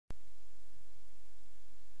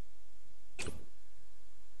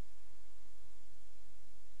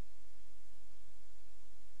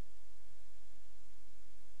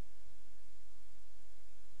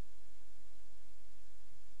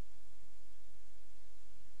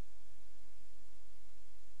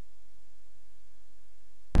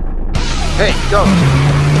Hey, Ghost.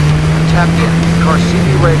 Tapped in. Car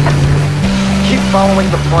CB radio. Keep following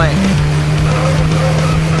the plane.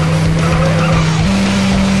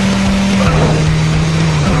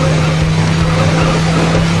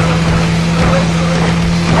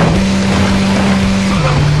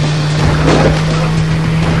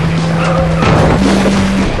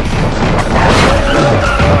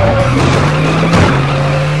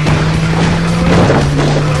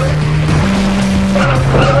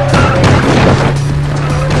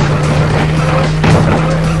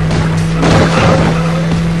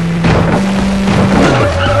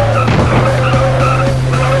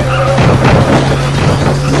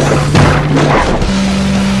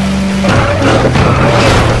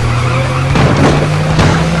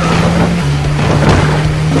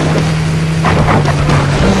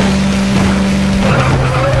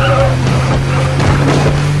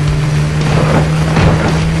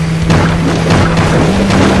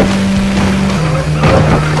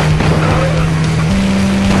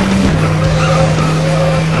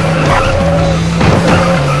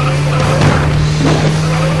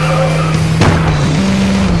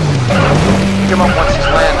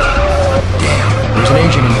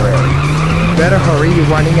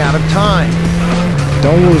 Running out of time.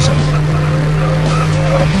 Don't lose him.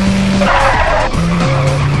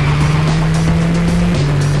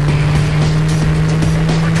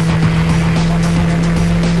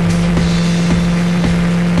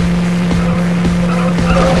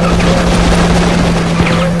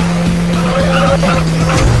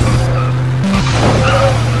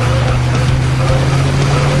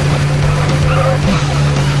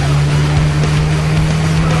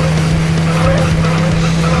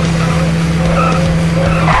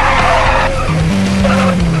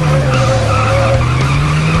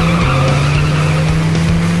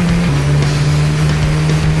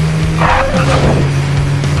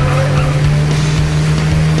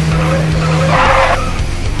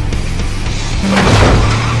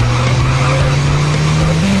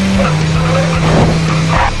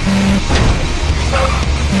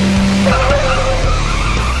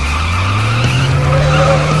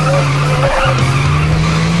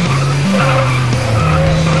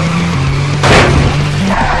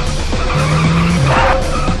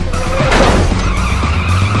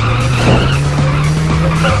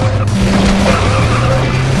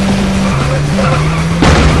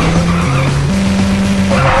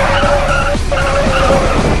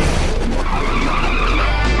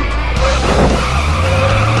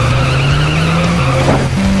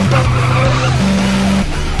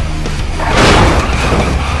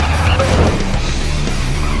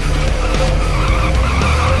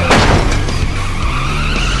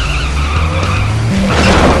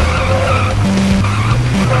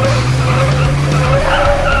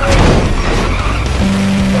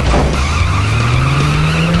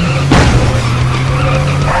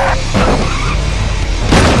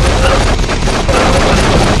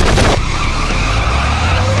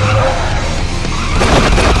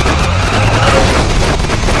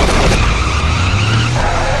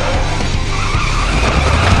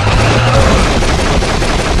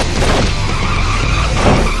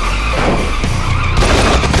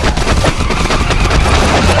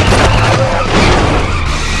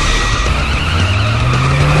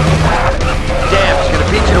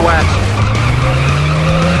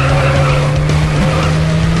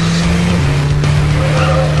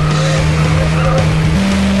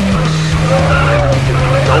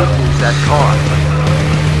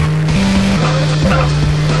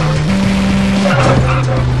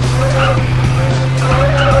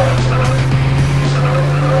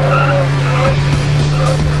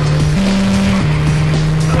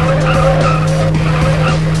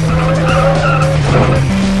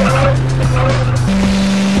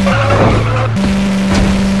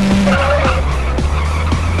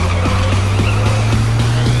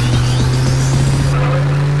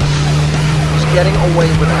 Getting away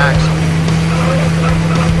with Axel.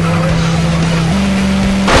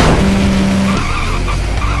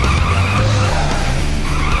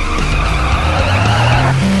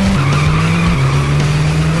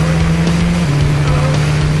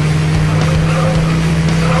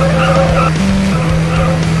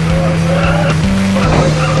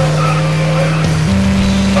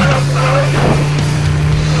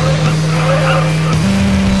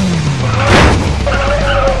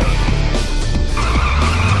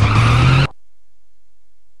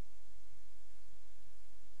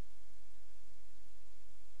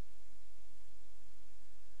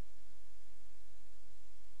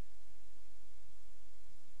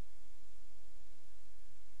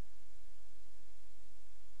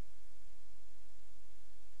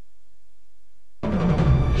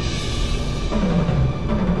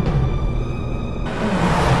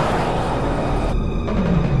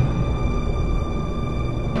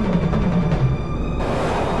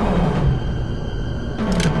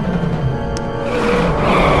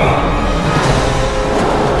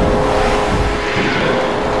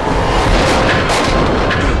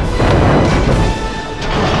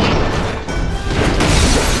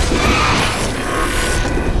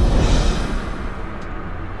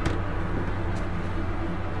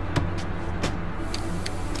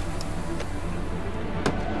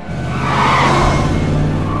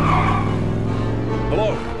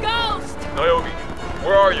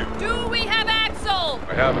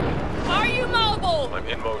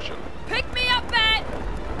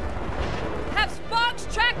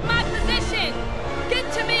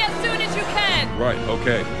 Right,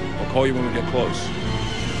 okay. I'll call you when we get close.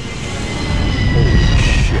 Holy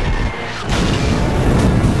shit.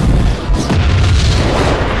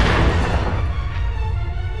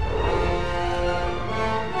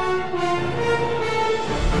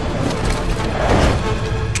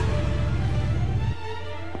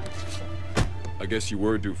 I guess you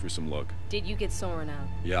were due for some luck. Did you get Soren out?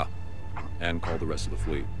 Yeah. And call the rest of the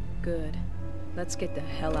fleet. Good. Let's get the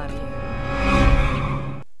hell out of here.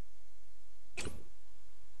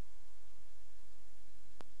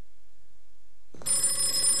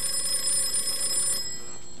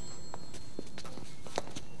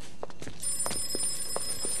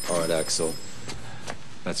 All right, Axel.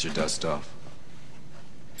 That's your dust off.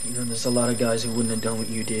 You know, there's a lot of guys who wouldn't have done what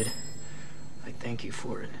you did. I thank you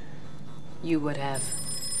for it. You would have.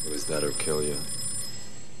 It was that or kill you.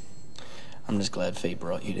 I'm just glad fate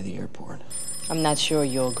brought you to the airport. I'm not sure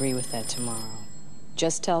you'll agree with that tomorrow.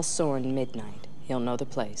 Just tell Soren midnight. He'll know the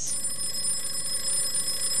place.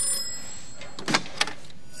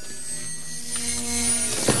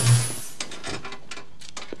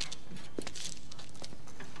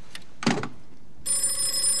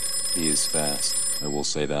 He is fast, I will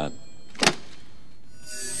say that.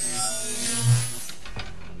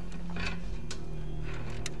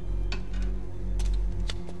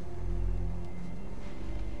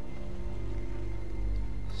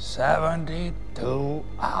 "72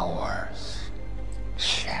 hours.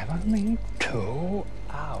 72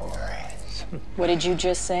 hours. What did you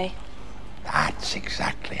just say? That's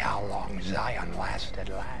exactly how long Zion lasted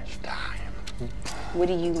last time. What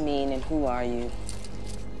do you mean and who are you?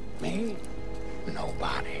 Me?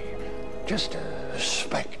 Nobody. Just a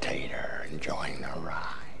spectator enjoying the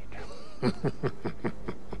ride.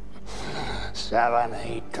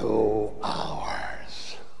 72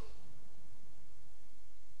 hours.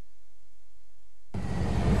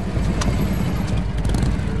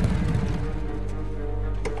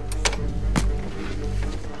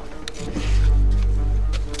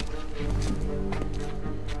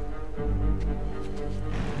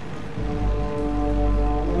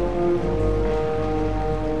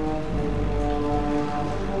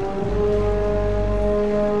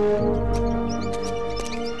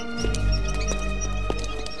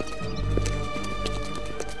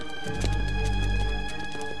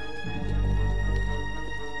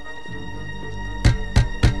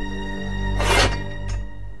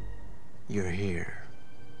 You're here.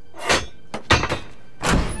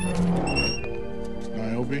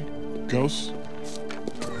 Niobe? Ghosts?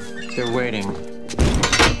 They're waiting.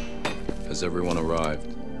 Has everyone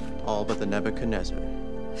arrived? All but the Nebuchadnezzar.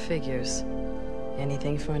 Figures.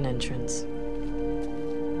 Anything for an entrance.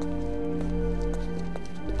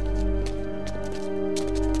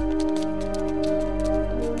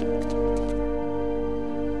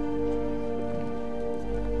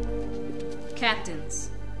 Captains.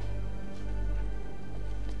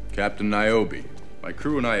 Captain Niobe, my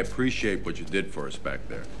crew and I appreciate what you did for us back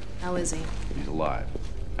there. How is he? He's alive.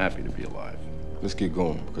 Happy to be alive. Let's get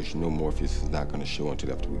going, because you know Morpheus is not going to show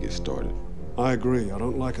until after we get started. I agree. I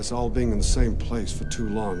don't like us all being in the same place for too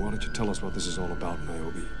long. Why don't you tell us what this is all about,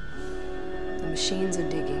 Niobe? The machines are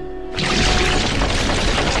digging.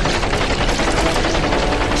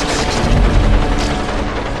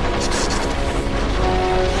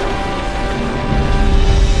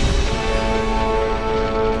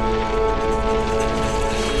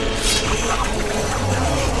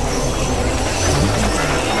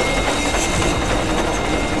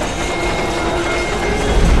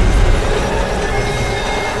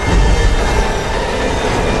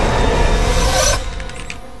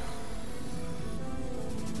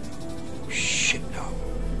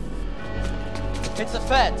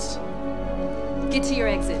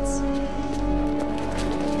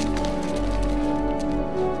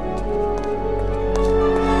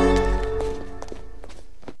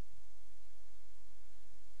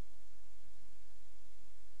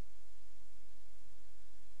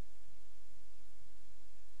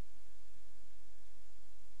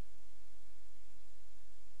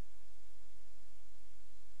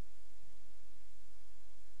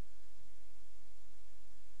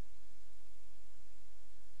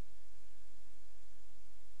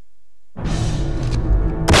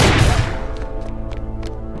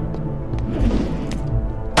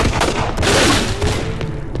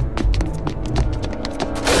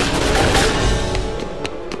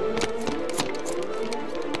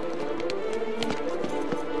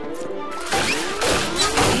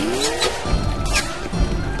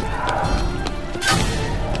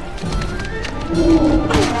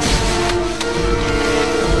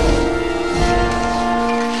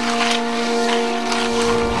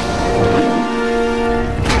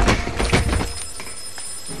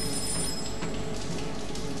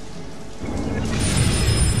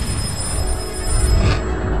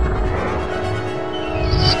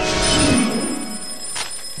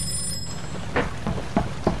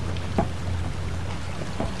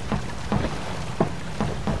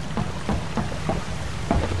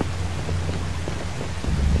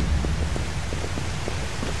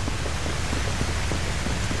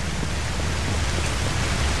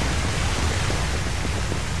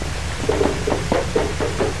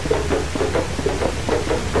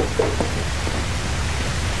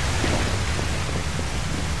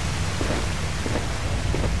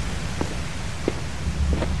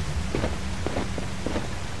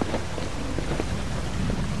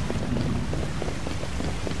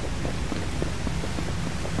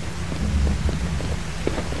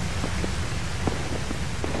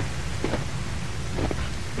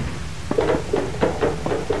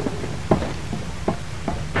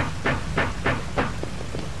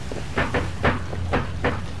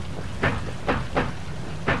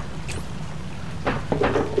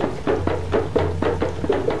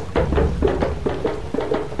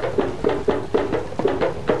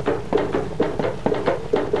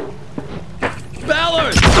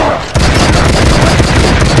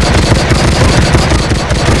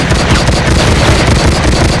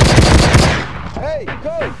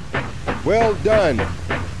 Well done.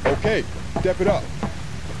 Okay, step it up.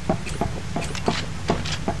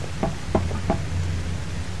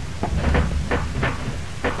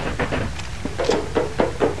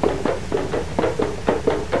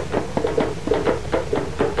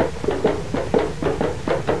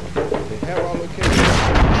 They have our location.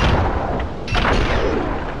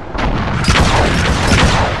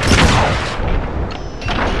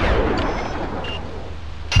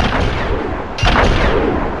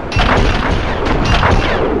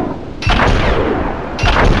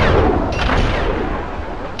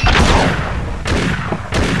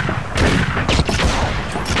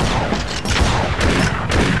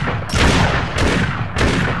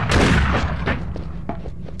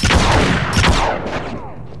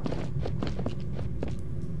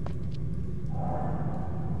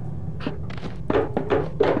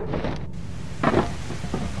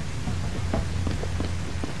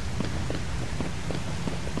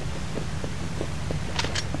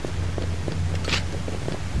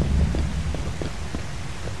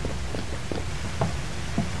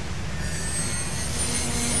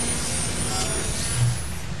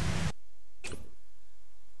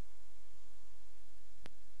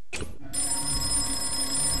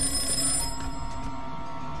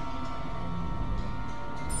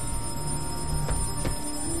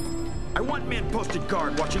 I want men posted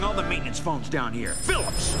guard watching all the maintenance phones down here.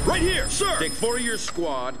 Phillips, right here, sir! Take 4 of your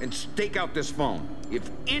squad and stake out this phone. If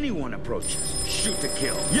anyone approaches, shoot to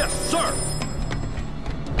kill. Yes, sir!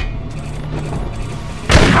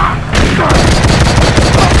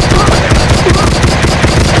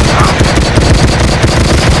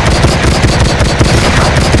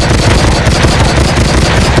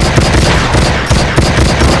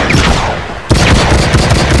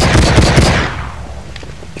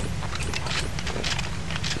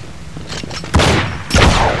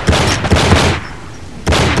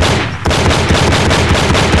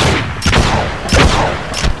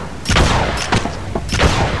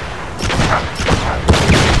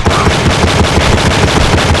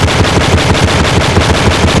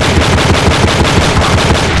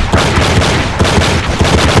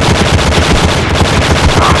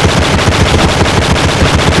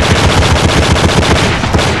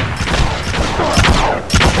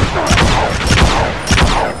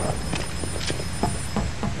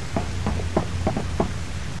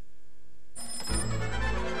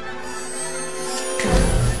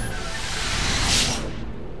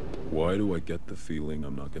 Why do I get the feeling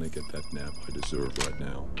I'm not gonna get that nap I deserve right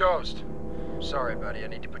now? Ghost. Sorry, buddy. I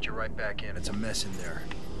need to put you right back in. It's a mess in there.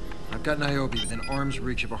 I've got Niobe within arm's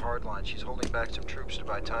reach of a hardline. She's holding back some troops to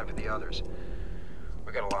buy time for the others.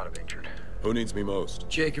 We got a lot of injured. Who needs me most?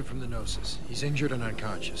 Jacob from the Gnosis. He's injured and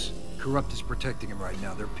unconscious. Corrupt is protecting him right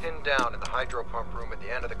now. They're pinned down in the hydro pump room at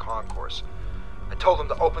the end of the concourse. I told them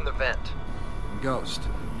to open the vent. And Ghost,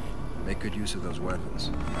 make good use of those weapons.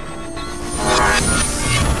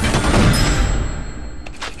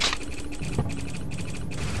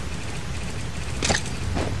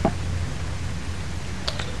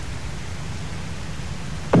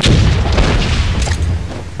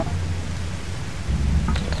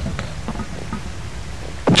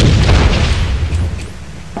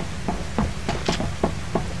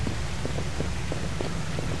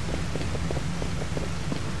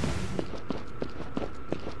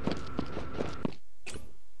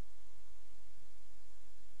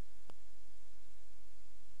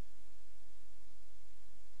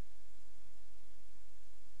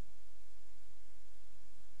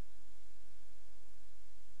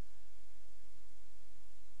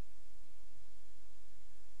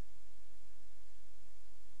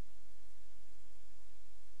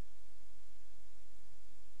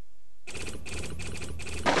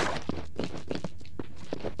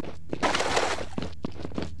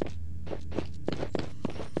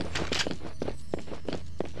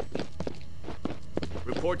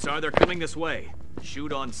 Reports are they're coming this way.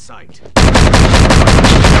 Shoot on sight.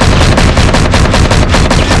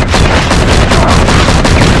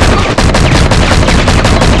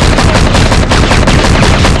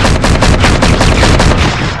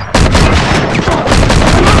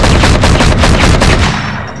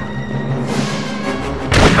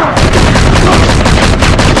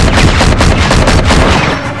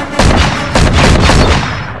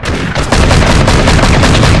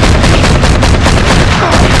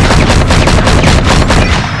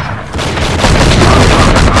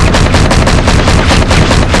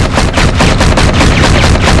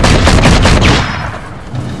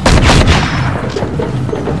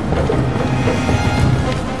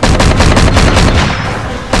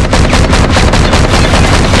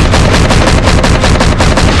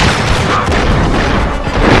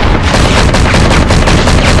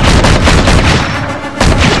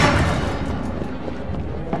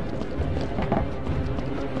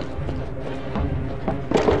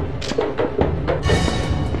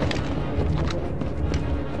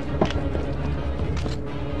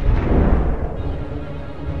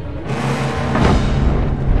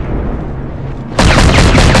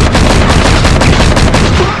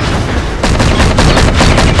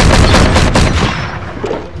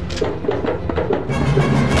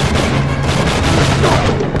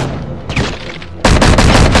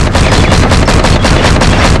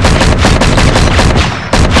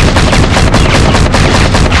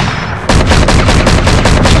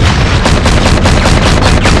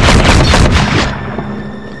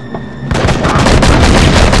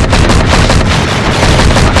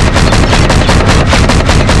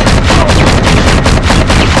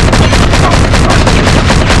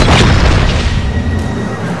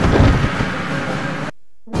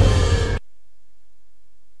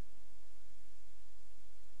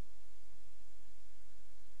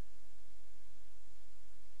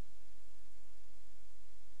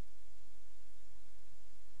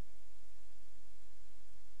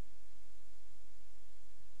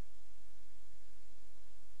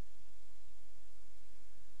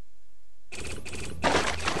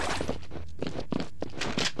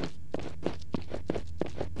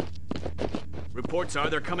 reports are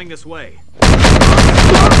they're coming this way.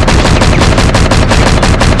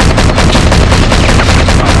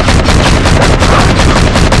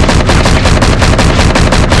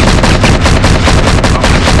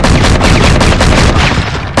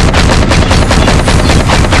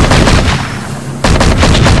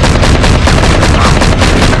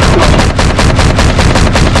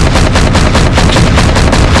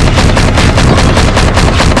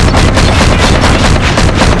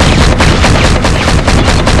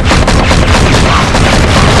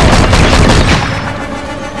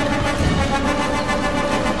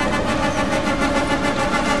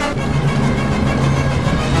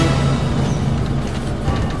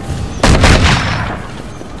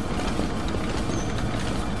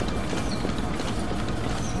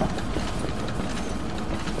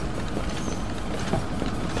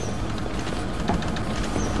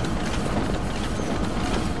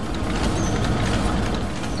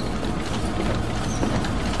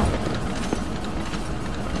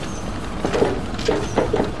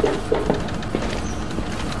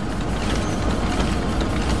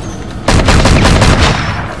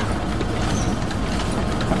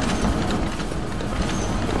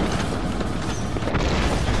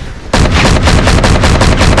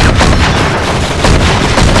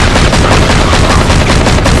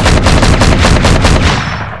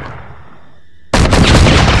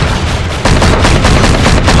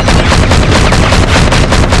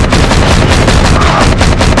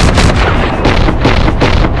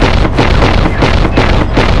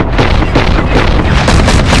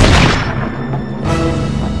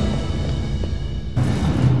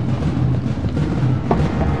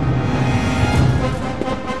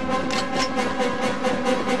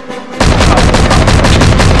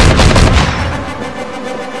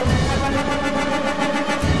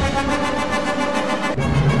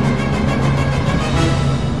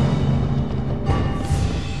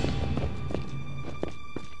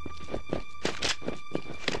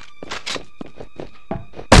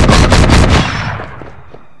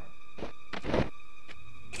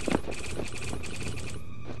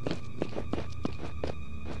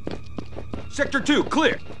 Sector 2,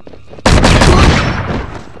 clear!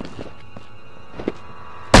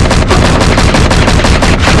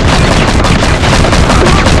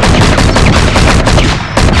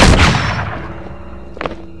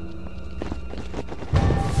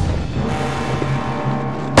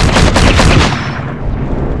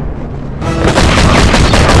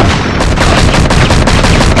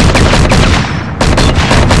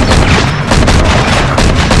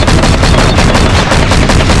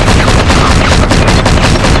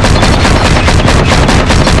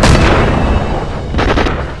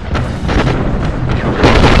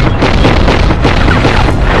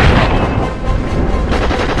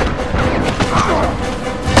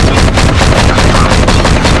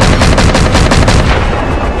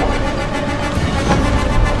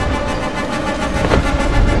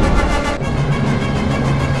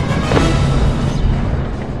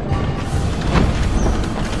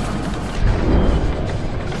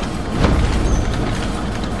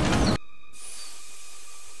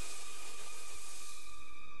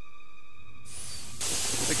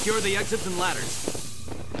 Secure the exits and ladders.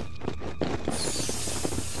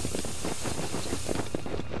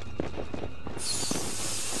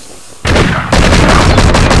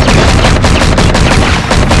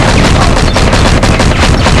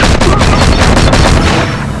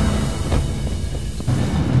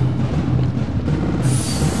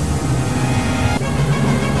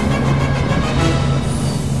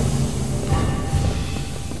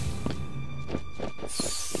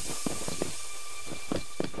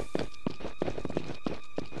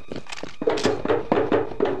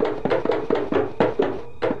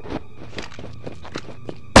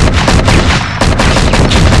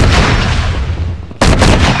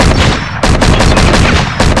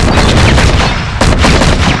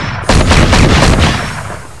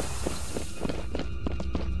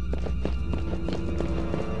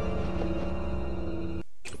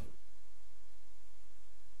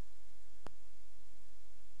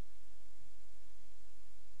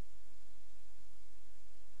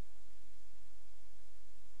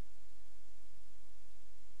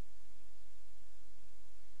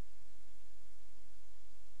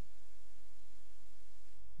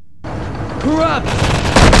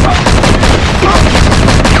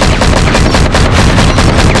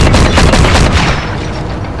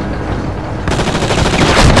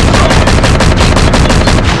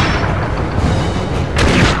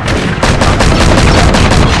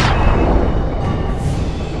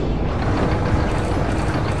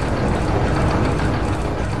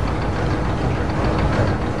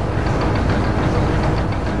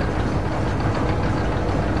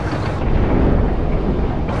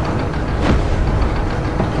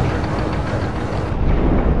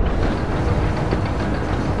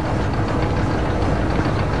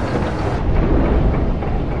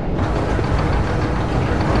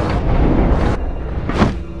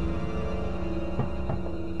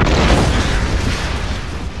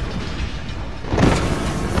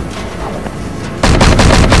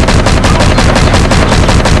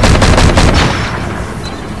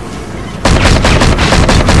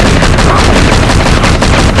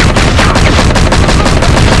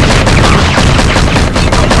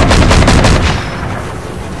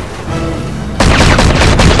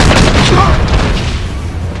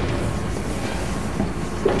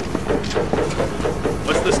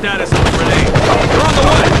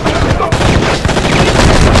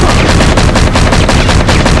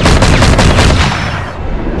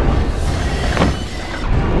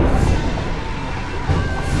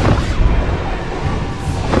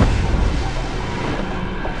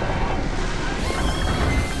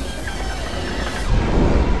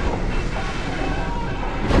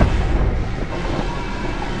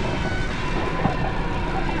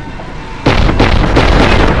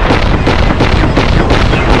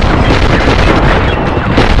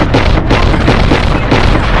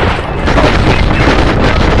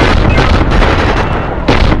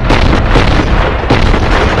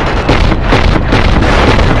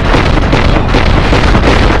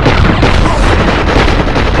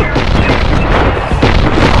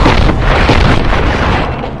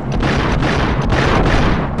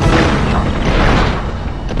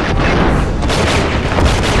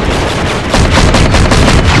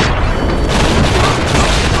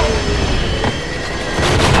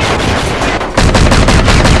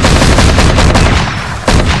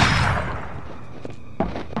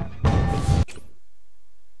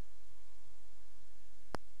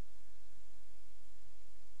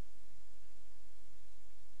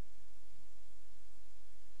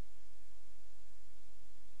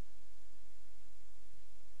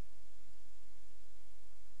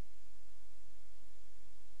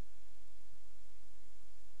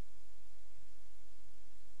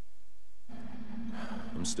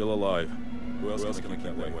 I'm still alive. Who else can think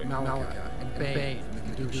that way? Malachi and Bane from the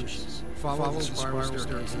Caduceus. Follow the spiral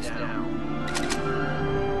staircase down.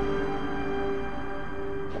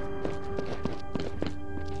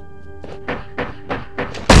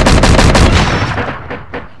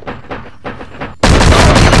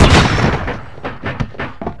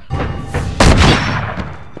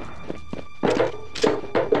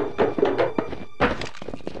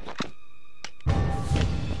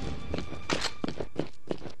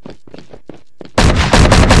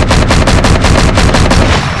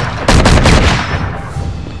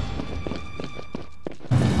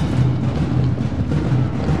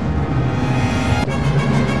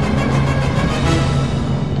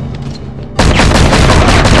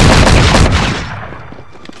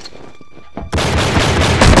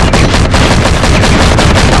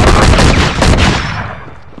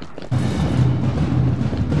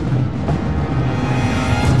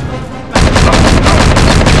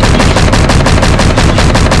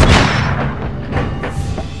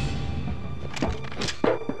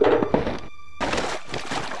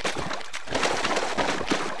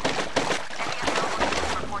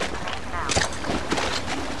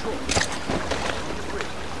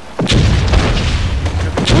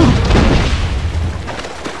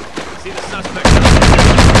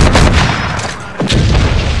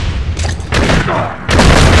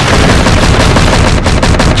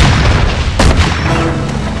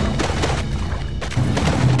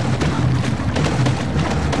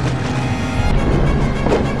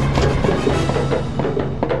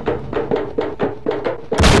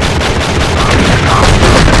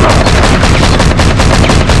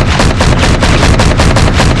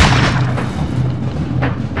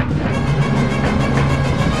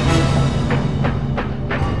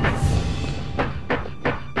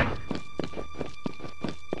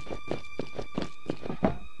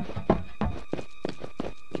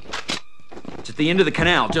 It's at the end of the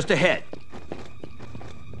canal, just ahead.